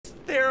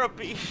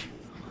therapy.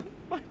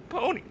 My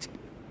ponytail.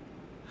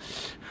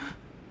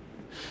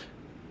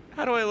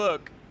 How do I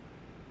look?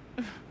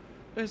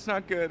 It's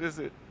not good, is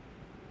it?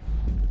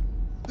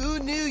 Who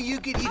knew you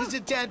could use a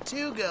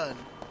tattoo gun?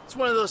 It's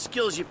one of those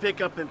skills you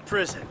pick up in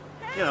prison.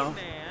 You know,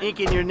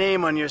 inking your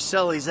name on your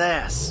cellie's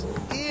ass.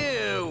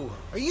 Ew!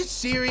 Are you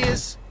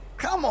serious?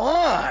 Come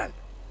on!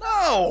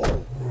 No!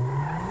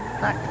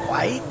 Not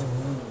quite.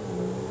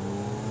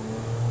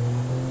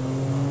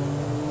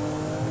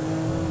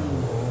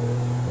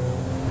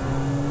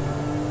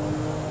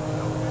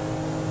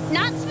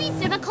 Not to be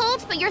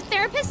difficult, but your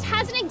therapist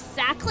hasn't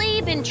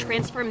exactly been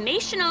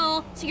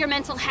transformational to your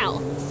mental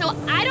health. So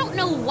I don't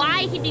know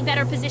why he'd be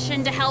better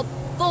positioned to help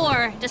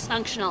 4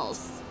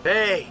 dysfunctionals.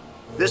 Hey,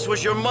 this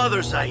was your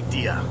mother's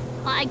idea.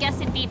 Well, I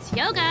guess it beats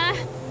yoga.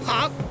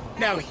 Pop,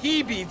 now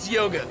he beats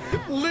yoga.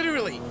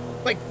 Literally.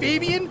 Like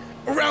Fabian,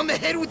 around the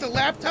head with the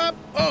laptop?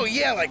 Oh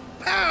yeah, like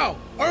pow!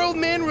 Our old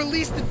man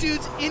released the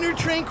dude's inner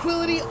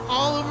tranquility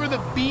all over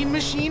the bean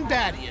machine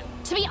patio.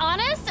 To be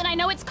honest, and I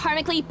know it's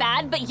karmically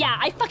bad, but yeah,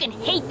 I fucking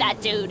hate that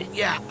dude.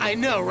 Yeah, I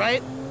know,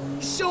 right?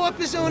 He's so up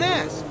his own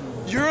ass.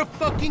 You're a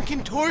fucking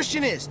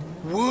contortionist.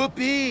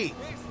 Whoopee.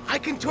 I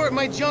contort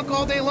my junk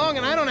all day long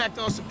and I don't act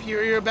all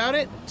superior about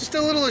it. Just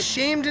a little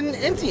ashamed and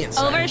empty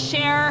inside.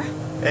 Overshare.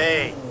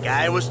 Hey,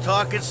 guy was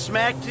talking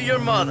smack to your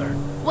mother.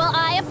 Well,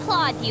 I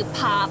applaud you,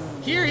 Pop.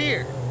 Here,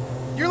 here.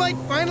 You're like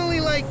finally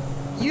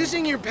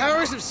using your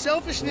powers of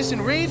selfishness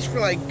and rage for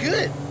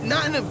good.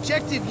 Not an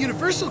objective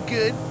universal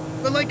good,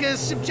 but like a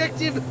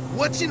subjective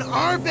what's in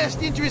our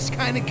best interest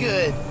kind of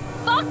good.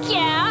 Fuck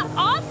yeah!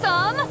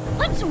 Awesome!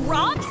 Let's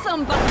rob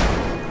somebody!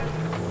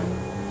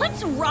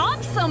 Let's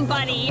rob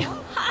somebody!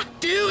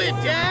 Do it,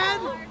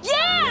 Dad!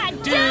 Yeah!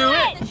 Do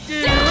it!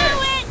 Do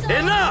it!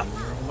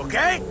 Enough,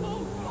 okay?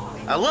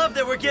 I love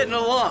that we're getting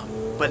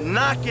along, but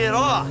knock it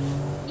off.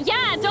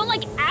 Yeah, don't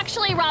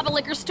actually rob a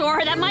liquor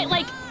store. That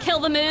might kill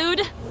the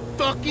mood.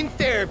 Fucking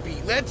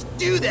therapy. Let's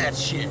do that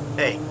shit.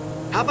 Hey,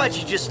 how about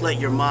you just let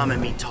your mom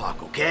and me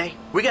talk, okay?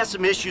 We got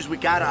some issues we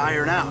gotta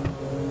iron out.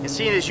 And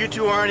seeing as you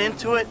two aren't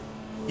into it,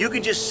 you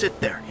can just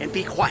sit there and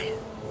be quiet.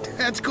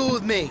 That's cool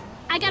with me.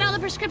 I got all the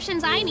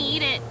prescriptions I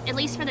need, at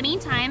least for the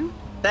meantime.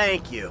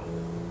 Thank you.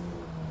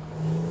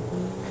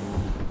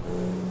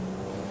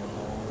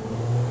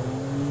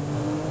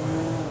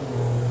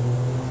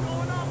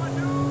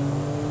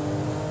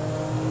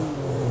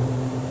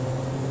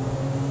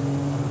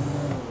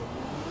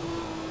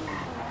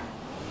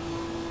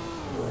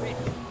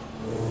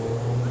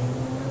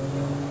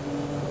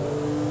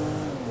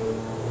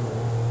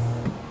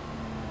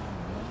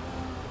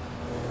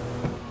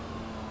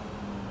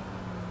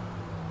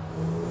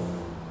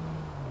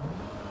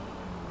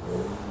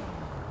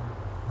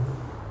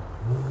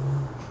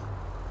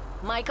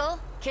 Michael,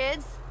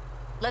 kids,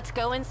 let's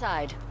go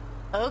inside.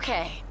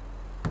 Okay.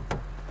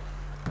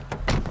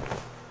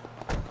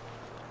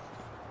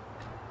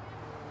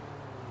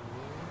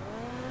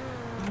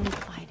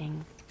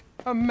 Fighting.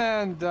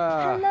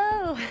 Amanda!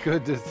 Hello!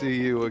 Good to see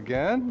you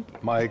again.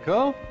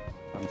 Michael,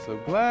 I'm so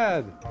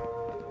glad.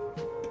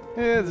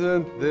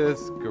 Isn't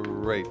this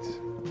great?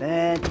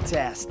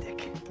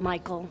 Fantastic.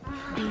 Michael,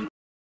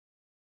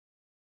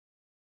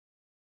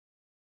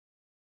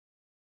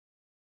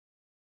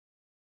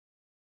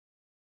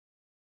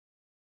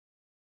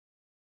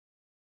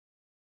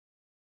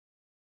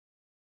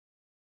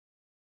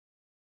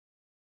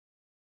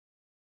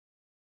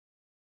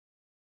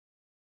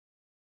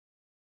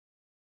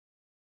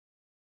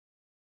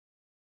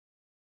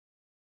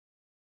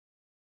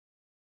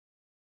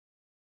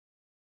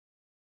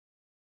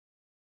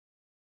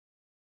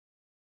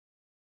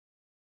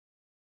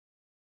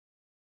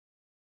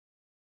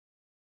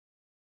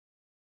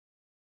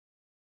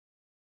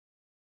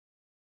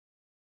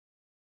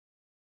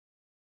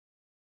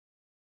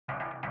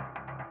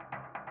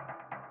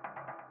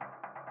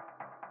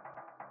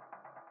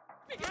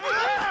 Get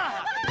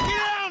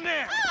down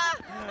there!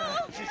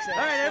 All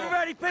right,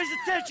 everybody pays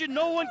attention.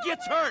 No one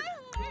gets hurt.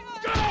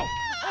 Go!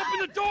 Open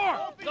the door!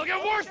 They'll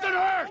get worse than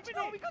hurt!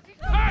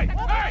 Hey!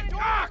 Hey!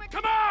 Ah!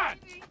 Come on!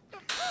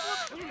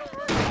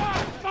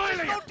 Ah,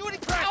 finally! Don't do any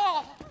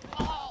crap!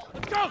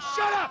 Let's go!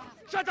 Shut up!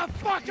 Shut the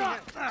fuck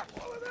up!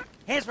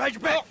 Hands behind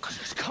your back.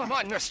 Come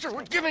on, mister.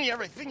 We're giving you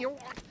everything you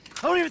want.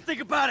 Don't even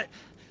think about it.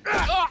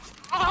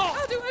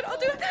 I'll do it, I'll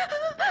do it.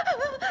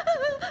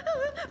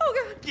 Oh,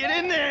 God. Get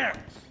in there!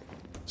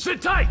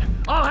 Sit tight!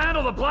 I'll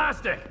handle the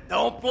blasting!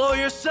 Don't blow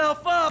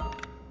yourself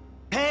up.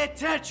 Pay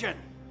attention.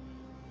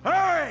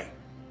 Hurry!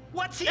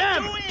 What's he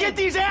Em, doing? get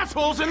these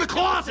assholes in the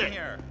closet!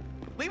 Here.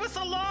 Leave us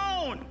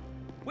alone!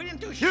 We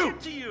didn't do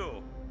shit to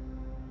you!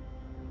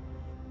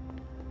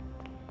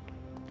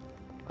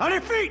 On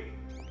your feet!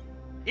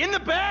 In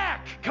the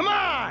back! Come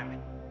on!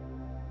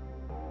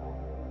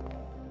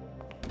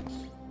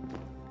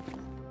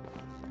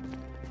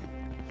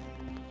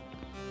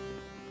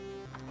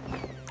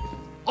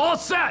 All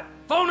set!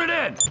 Phone it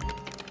in!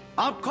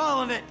 I'm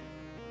calling it.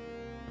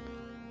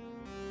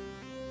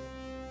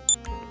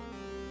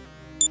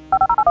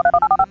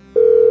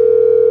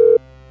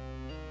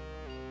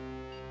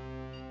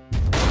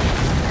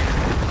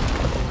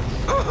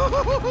 All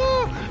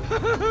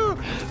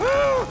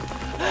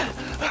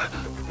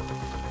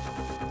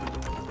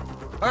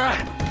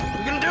right,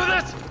 we gonna do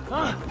this?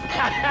 Huh?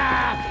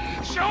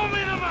 Show me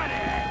the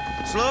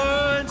money!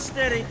 Slow and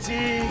steady,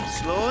 T.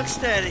 Slow and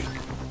steady.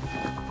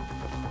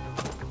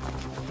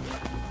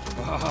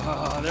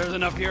 Oh, there's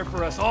enough here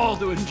for us all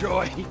to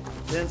enjoy.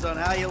 Depends on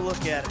how you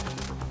look at it.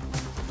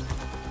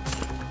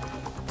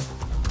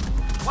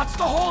 What's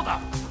the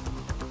holdup?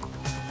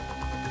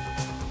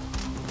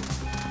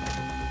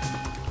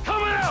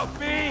 Coming out,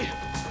 B!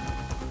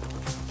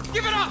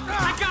 Give it up!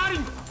 I got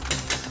him!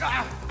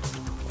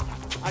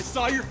 I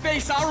saw your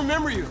face, I'll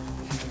remember you.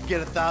 You get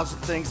 1,000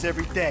 things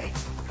every day.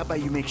 How about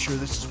you make sure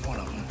this is one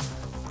of them?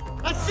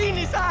 I've seen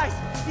his eyes.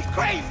 He's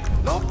crazy.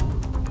 Nope.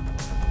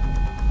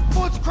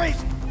 What's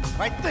crazy?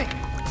 Right think.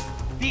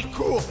 Be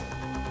cool.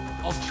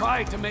 I'll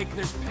try to make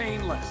this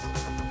painless.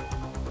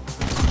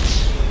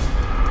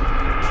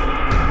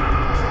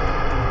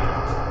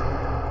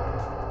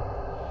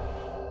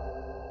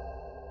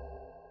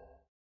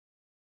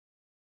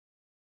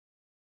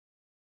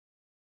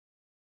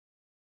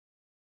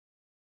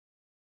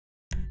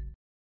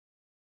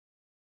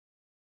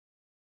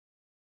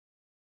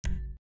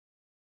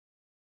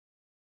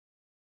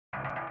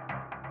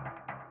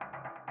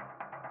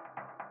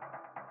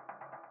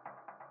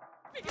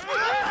 Get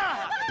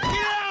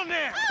down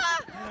there!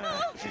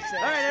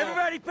 All right,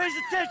 everybody pays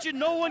attention.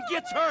 No one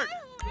gets hurt.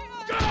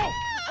 Go!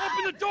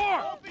 Open the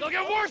door! They'll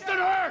get worse than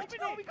hurt!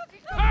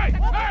 Hey!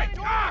 Hey!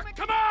 Ah!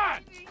 Come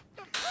on!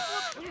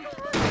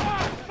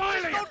 Ah,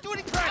 finally! Don't do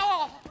anything.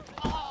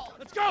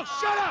 Let's go!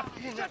 Shut up!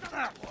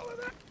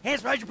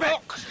 Hands behind your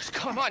back.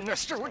 Come on,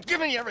 mister. We're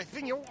giving you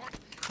everything you want.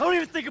 Don't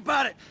even think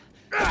about it.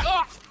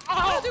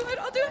 I'll do it.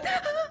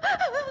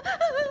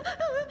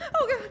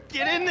 Oh, God.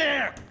 Get in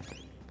there.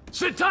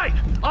 Sit tight!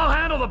 I'll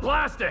handle the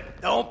blasting!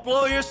 Don't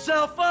blow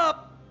yourself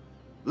up.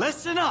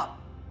 Listen up.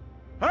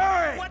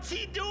 Hurry! What's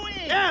he doing?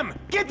 M!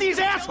 Get these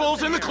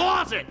assholes in the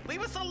closet!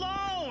 Leave us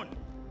alone.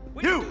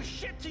 We You. didn't do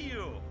shit to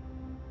you.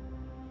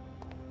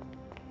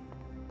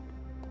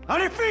 On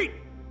your feet.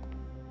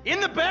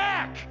 In the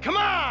back. Come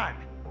on.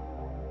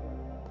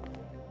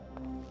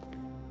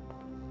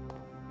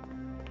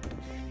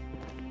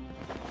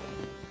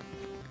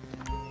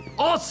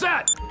 All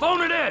set!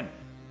 Phone it in!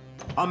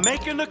 I'm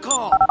making the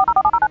call.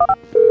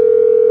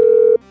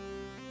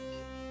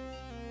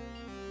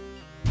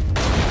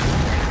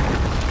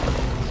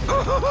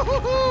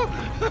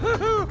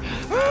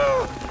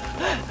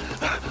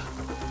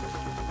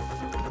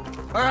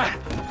 All right,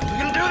 we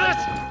gonna do this?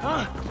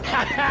 Huh?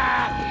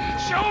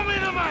 Show me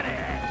the money!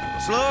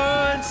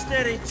 Slow and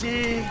steady,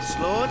 T.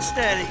 Slow and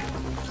steady.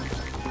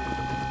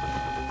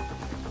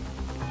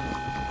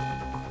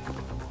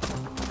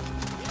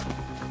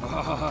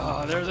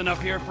 Oh, there's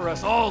enough here for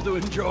us all to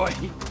enjoy.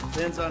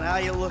 Depends on how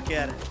you look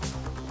at it.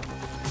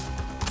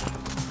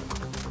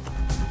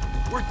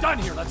 We're done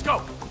here, let's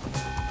go.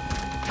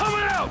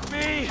 Coming out,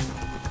 B!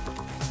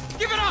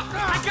 Give it up!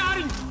 I got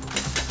him!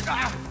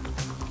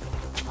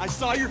 I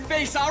saw your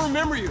face, I'll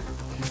remember you.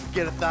 You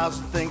get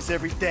 1,000 things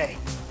every day.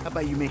 How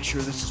about you make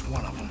sure this is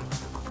one of them?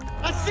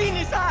 I've seen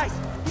his eyes.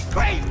 He's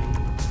crazy.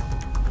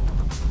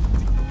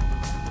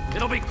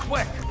 It'll be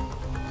quick.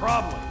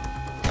 Probably.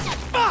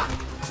 Fuck!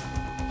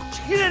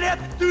 You didn't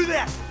have to do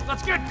that!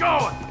 Let's get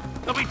going.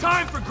 There'll be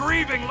time for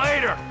grieving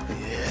later.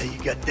 Yeah, you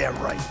got that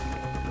right.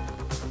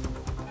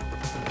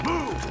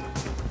 Move!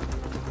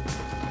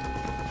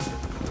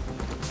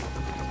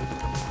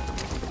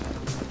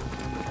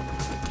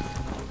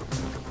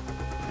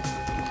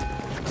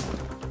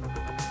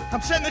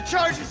 I'm setting the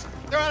charges.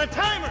 They're on a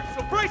timer,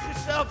 so brace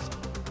yourselves.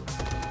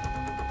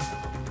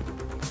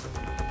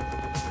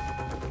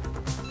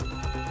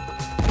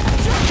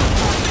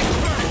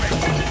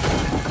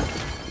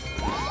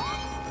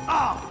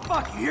 Oh,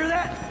 fuck, you hear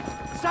that?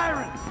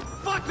 Sirens!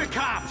 Fuck the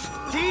cops.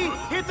 T,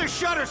 hit the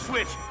shutter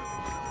switch.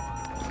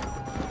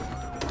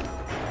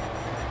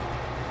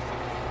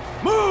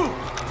 Move!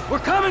 We're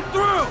coming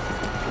through!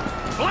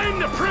 Blame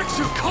the pricks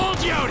who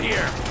called you out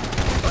here.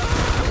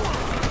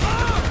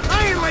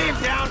 I ain't laying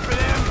down for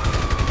them.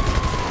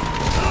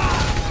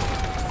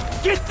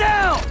 Get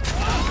down!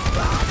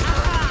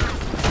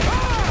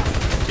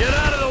 Get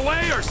out of the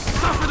way or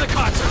suffer the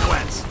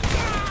consequence.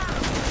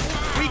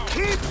 We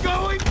keep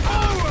going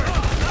forward.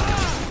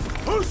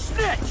 Who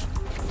snitched?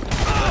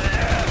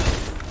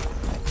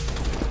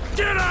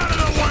 Get out of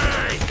the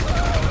way!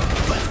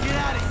 Let's get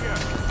out of here!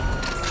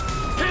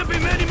 Can't be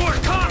many more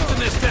cops in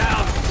this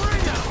town.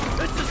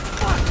 This is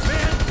fucked,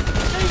 man!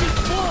 The thing is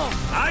blown!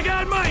 I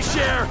got my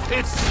share.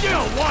 It's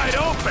still wide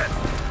open.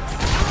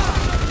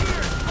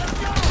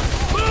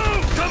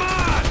 Move! Come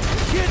on!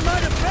 Kid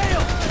might have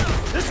failed!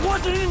 This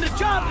wasn't in the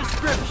job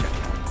description!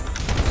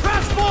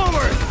 Press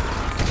forward!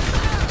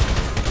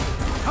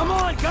 Come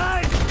on,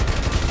 guys!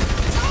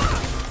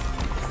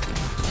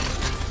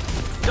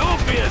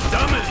 Don't be as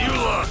dumb as you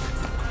look.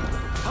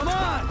 Come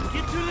on!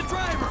 Get to the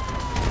driver!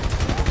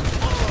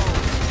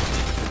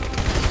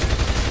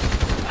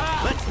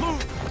 Let's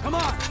move! Come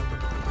on!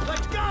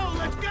 Let's go,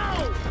 let's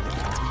go.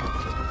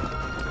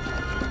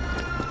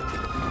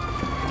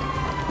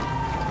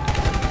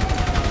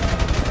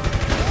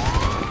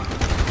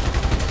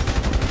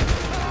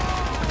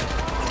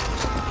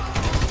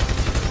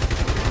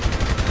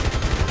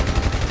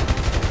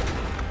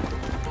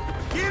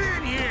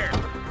 here.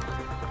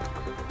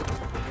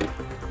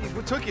 Jeez,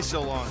 what took you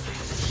so long?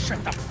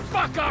 Shut the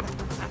fuck up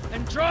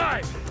and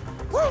drive.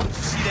 Woo!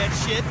 See that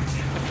shit?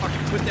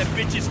 Fucking put that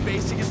bitch's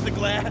face against the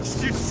glass.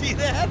 Did you see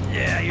that?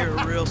 Yeah, you're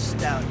a real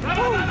stout. Fuck,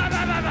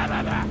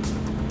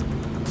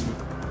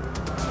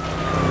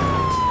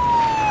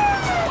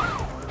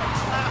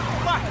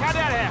 how'd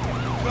that happen?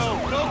 Go,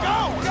 go, go,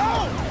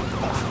 go!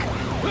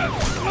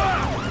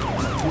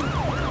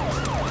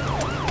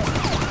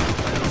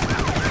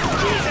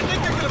 Jeez, I think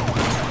they're gonna...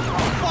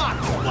 Oh, fuck!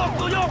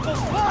 Local yokel,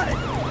 what?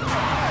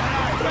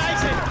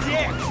 Guy's a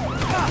dick!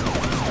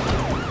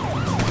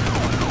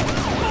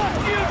 Fuck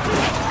you!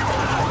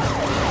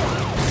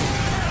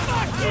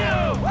 Fuck you!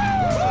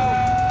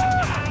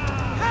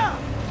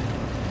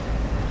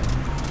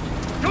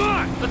 Come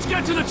on, let's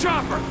get to the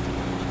chopper.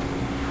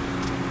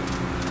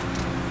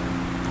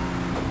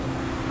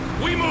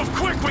 We move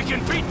quick, we can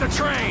beat the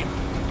train.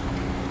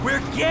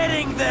 We're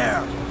getting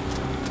there!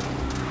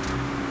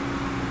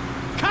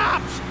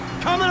 Cops!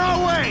 Coming our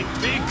way!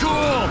 Be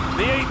cool.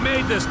 They ain't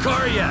made this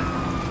car yet.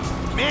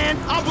 Man,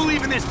 I'll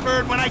believe in this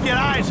bird when I get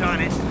eyes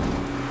on it.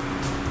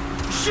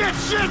 Shit,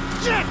 shit,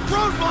 shit!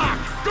 Roadblock!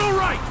 Go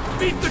right.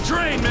 Beat the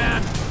train,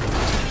 man.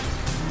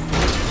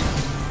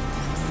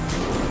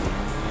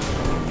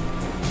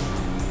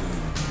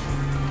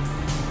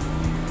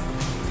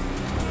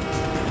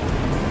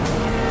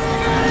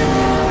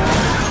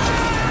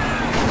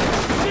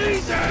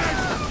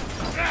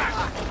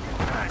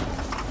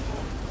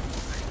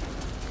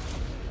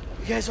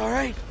 You guys all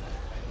right?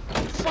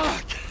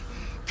 Fuck!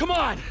 Come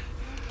on!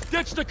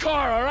 Ditch the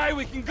car, all right?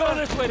 We can go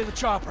this way to the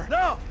chopper.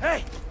 No!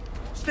 Hey!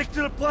 Stick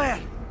to the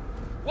plan!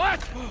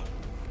 What?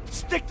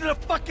 Stick to the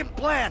fucking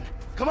plan!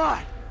 Come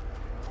on!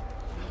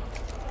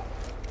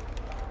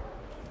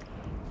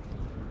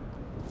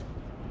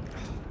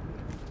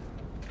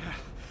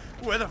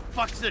 Where the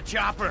fuck's the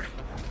chopper?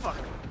 Fuck.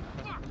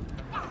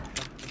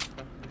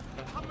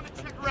 I'm gonna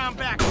check around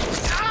back.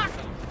 Ah!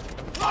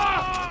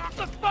 Oh,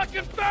 the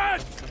fucking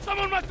bed!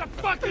 Someone must have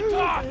fucking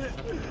talked!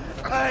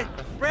 Alright,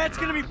 Brad's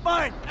gonna be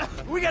fine.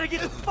 We gotta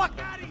get the fuck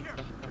out of here.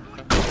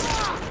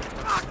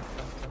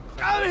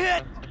 I'm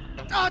hit.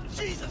 Oh,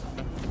 Jesus.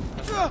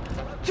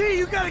 T,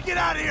 you gotta get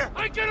out of here.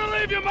 I'm gonna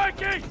leave you,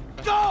 Mikey!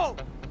 Go!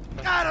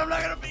 God, I'm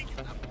not gonna be...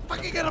 I'm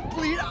fucking gonna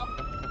bleed out.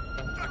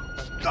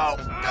 Go.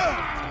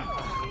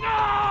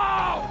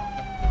 No!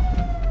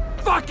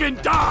 Fucking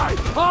die!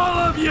 All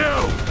of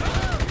you!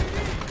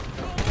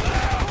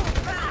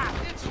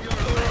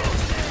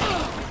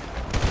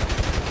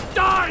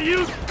 Die,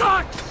 you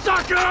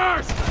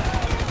cocksuckers!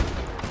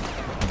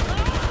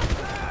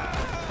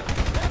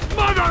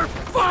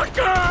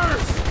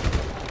 Motherfuckers!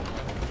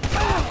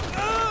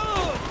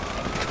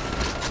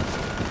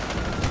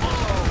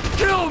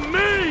 Kill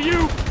me,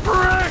 you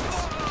pricks!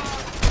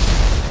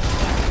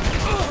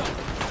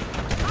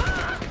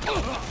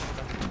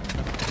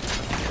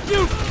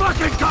 You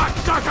fucking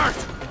cocksuckers!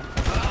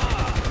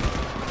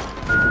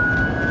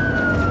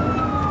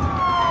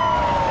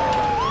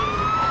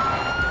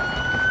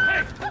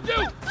 Hey, you!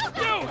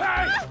 You,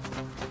 hey!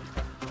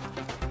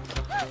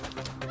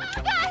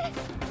 God!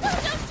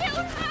 Don't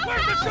shoot!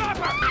 Where's the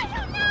chopper? I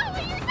don't know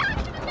what you're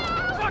talking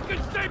about!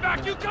 Fucking stay back!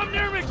 You come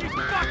near me, she's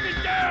fucking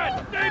dead!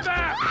 Stay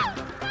back!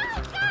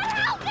 God,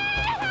 help me!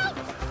 Help!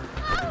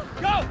 Oh.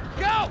 Go!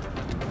 Go!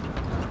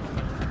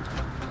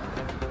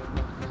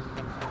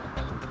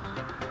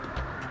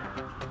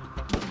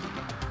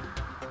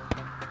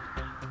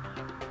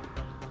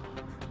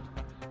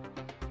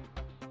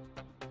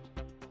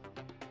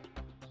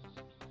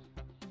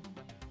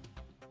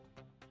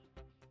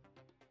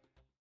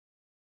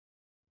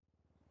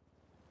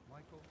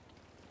 Michael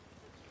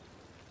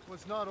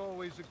was not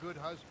always a good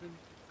husband,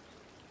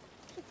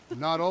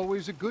 not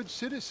always a good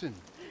citizen.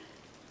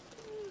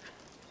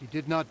 He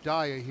did not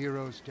die a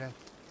hero's death,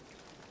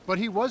 but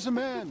he was a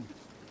man.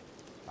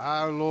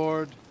 Our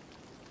Lord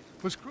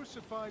was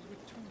crucified with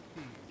 2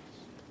 thieves,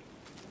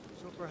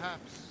 so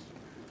perhaps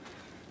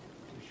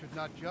we should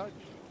not judge.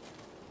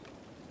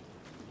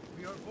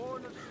 We are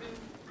born of sin,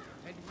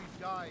 and we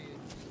die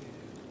in sin.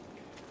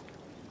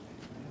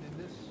 And in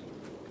this,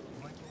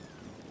 Michael,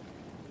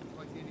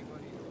 like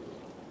anybody else,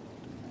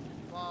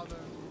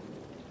 Father,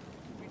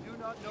 we do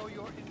not know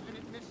your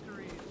infinite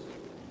mysteries,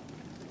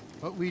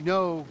 but we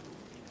know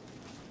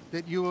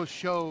that you will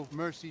show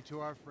mercy to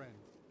our friend.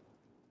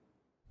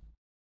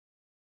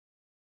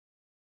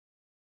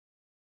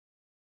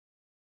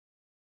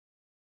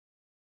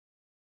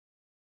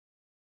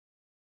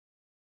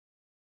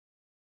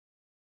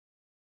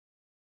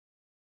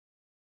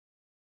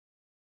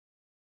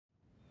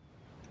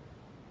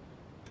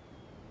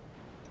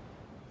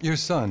 Your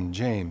son,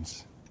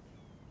 James.